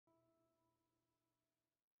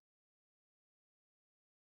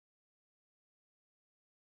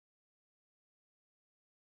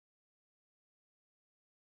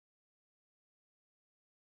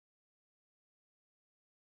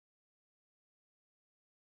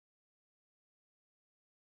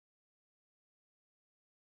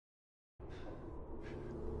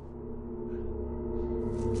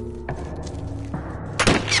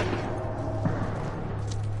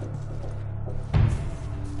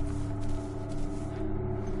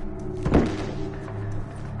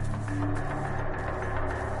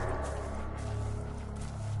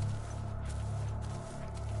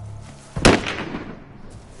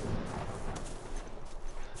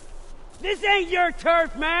This ain't your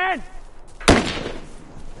turf, man!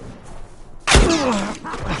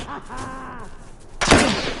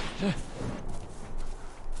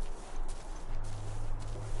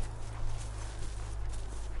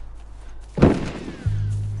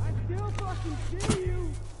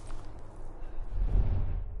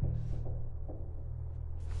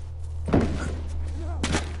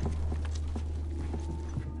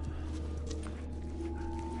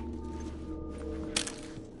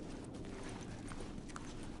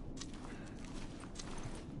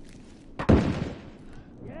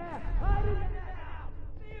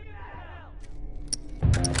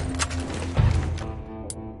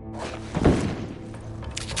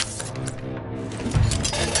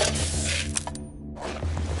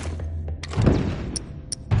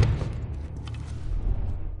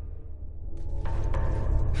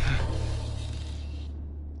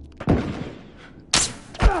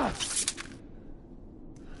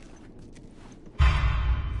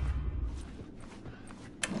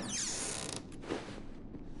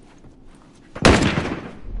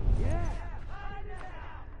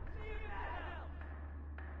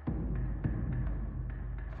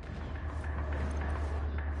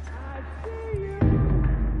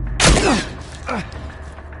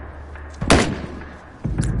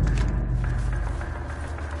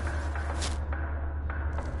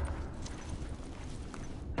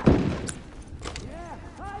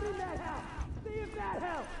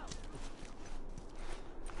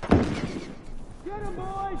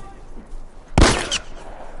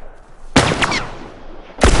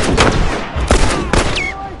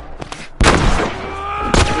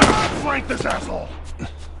 Flank this asshole!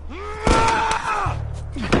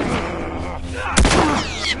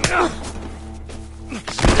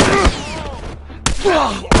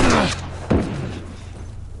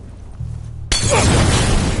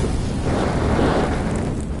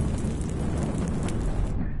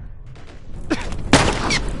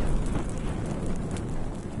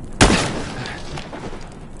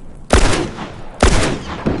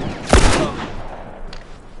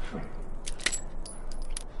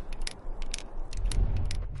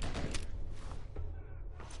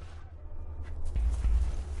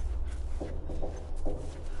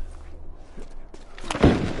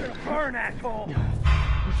 Burn, asshole!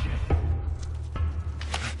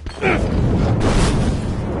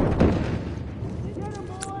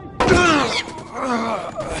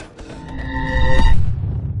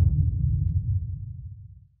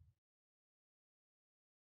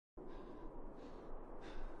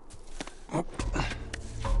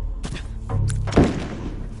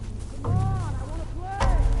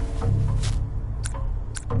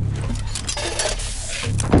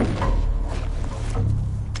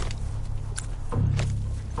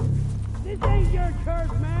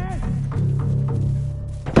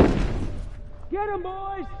 Get him,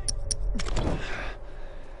 boys!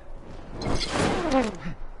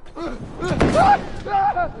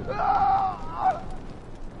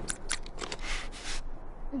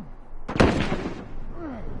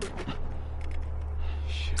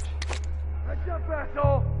 Shit. Heads up,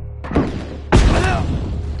 asshole!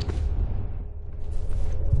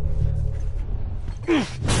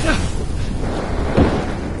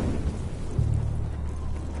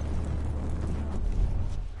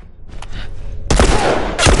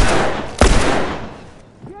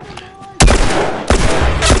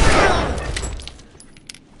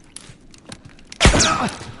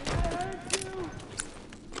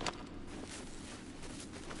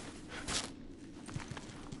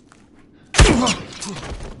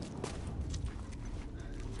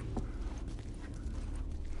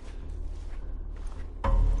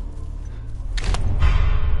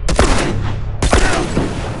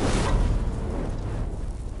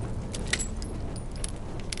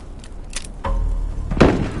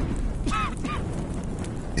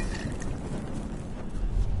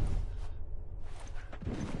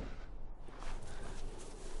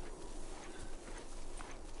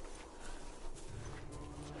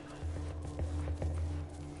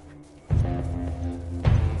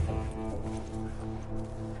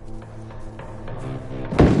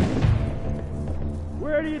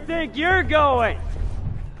 Where do you think you're going?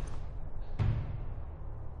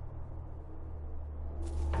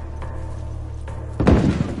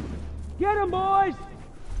 Get him, boys!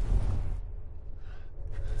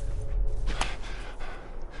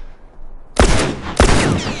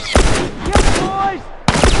 Get him, boys!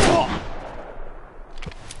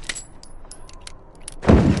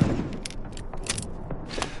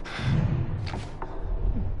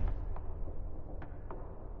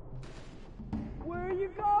 Where are you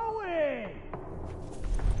going?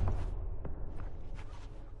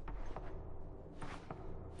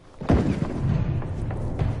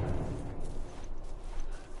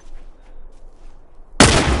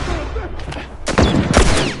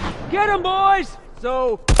 Get him, boys!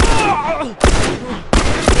 So...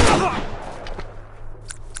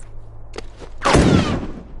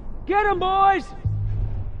 Get him, boys!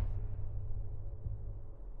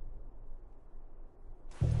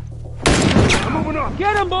 I'm moving up!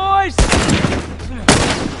 Get him, boys!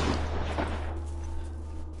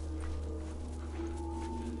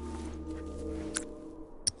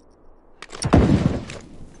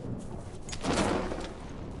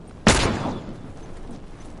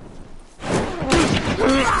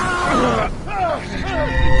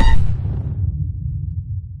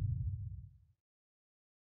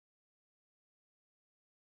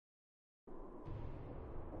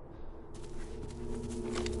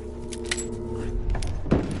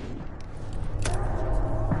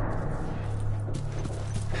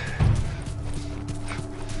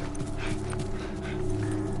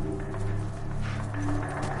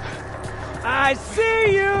 I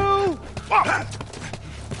see you!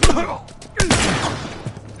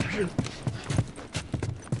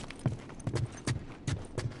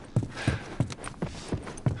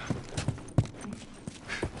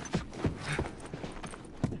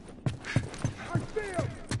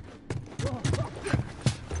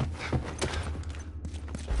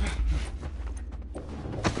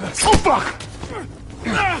 Oh, fuck!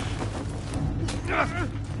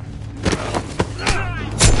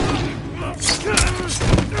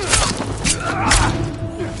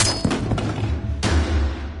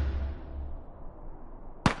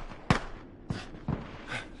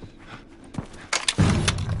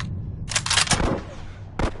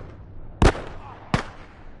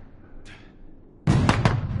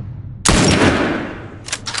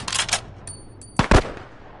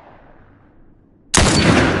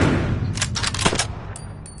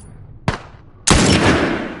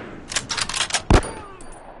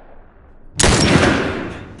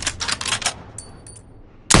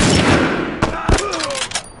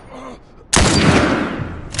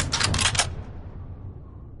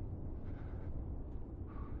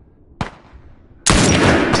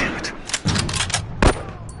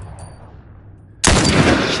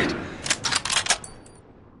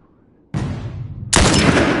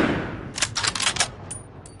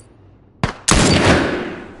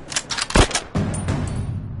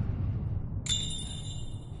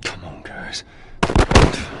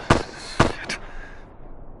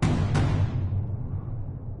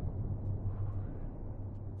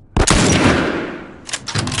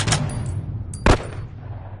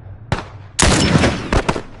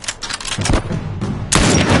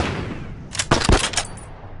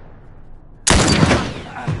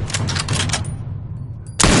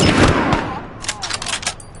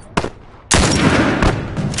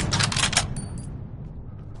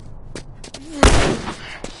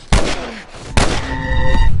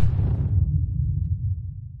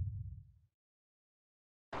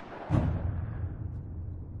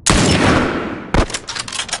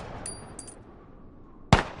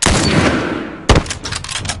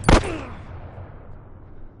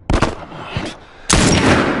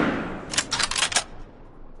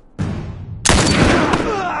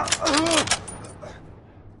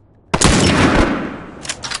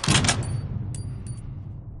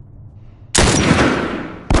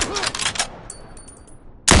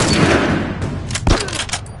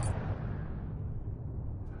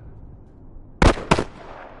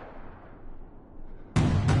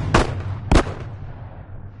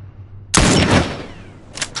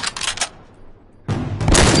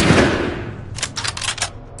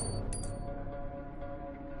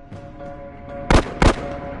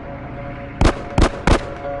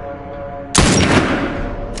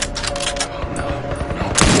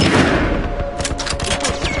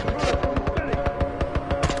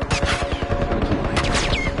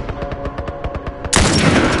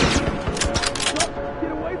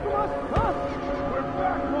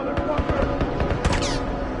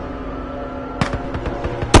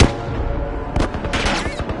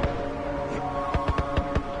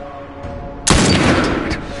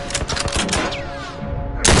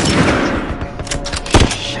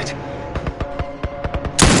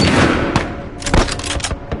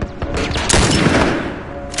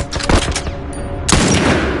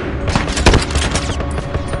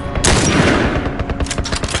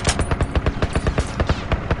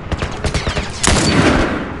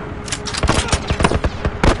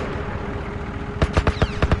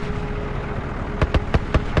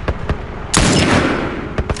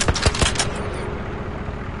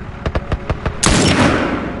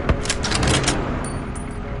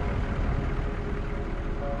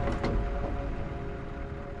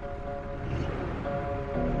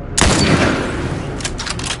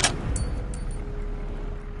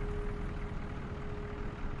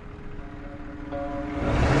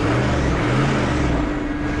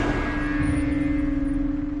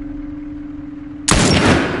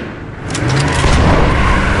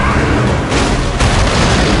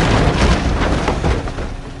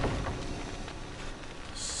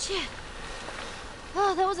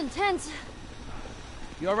 tense.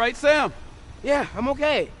 You all right, Sam? Yeah, I'm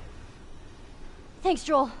okay. Thanks,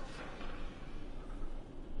 Joel.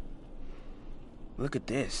 Look at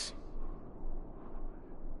this.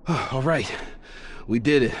 All right. We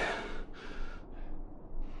did it.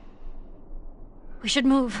 We should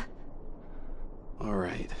move. All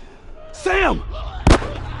right. Sam!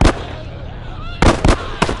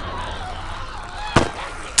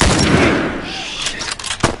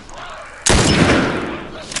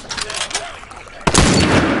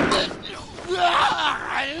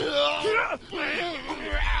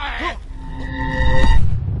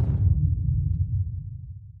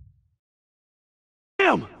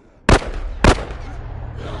 Sam!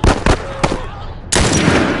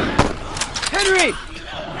 Henry!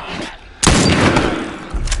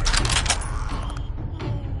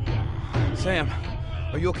 Sam,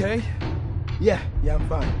 are you okay? Yeah, I'm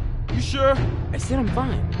fine. You sure? I said I'm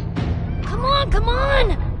fine. Come on, come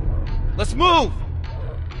on! Let's move!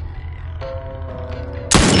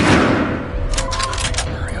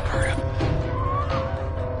 Hurry up, hurry up.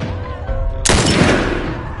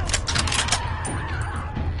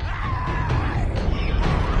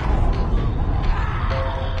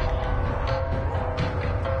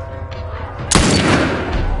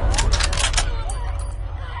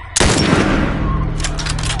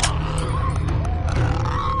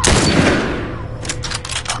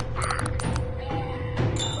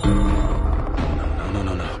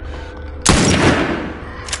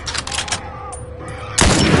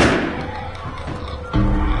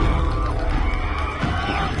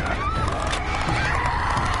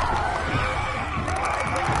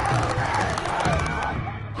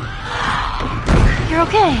 You're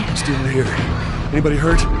okay. Still here. Anybody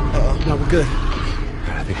hurt? No, we're good.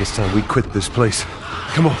 I think it's time we quit this place.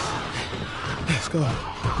 Come on. Let's go.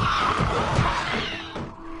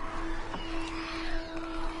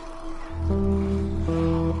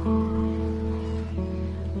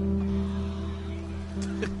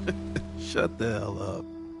 Shut the hell up.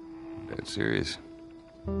 Dead serious.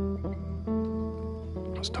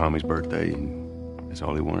 It's Tommy's birthday, and that's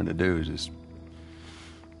all he wanted to do is just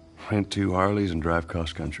rent 2 Harleys and drive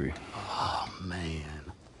cross country. Oh, man.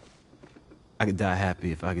 I could die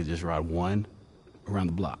happy if I could just ride one around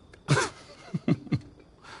the block.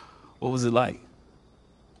 What was it like? It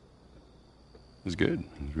was good.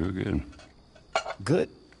 It was real good. Good.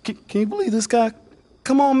 Can you believe this guy?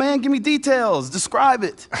 Come on, man. Give me details. Describe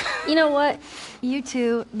it. You know what? You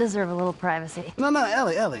two deserve a little privacy. No,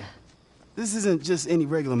 Ellie. This isn't just any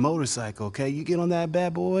regular motorcycle, okay? You get on that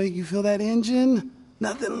bad boy, you feel that engine?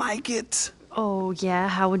 Nothing like it. Oh, yeah?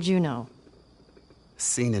 How would you know?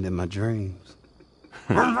 Seen it in my dreams.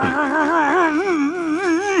 Okay.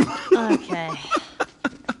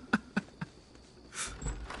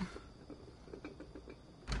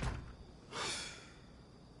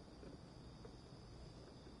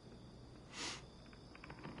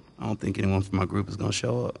 I don't think anyone from my group is gonna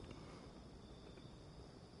show up.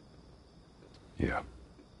 Yeah.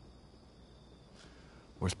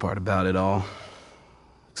 Worst part about it all,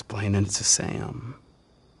 explaining it to Sam.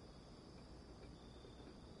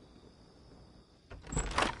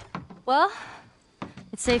 Well,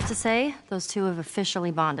 it's safe to say those two have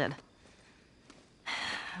officially bonded.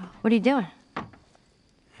 What are you doing?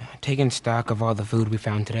 Taking stock of all the food we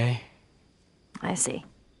found today. I see.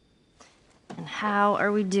 And how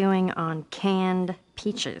are we doing on canned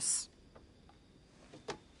peaches?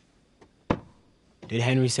 Did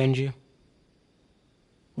Henry send you?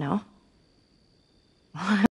 No?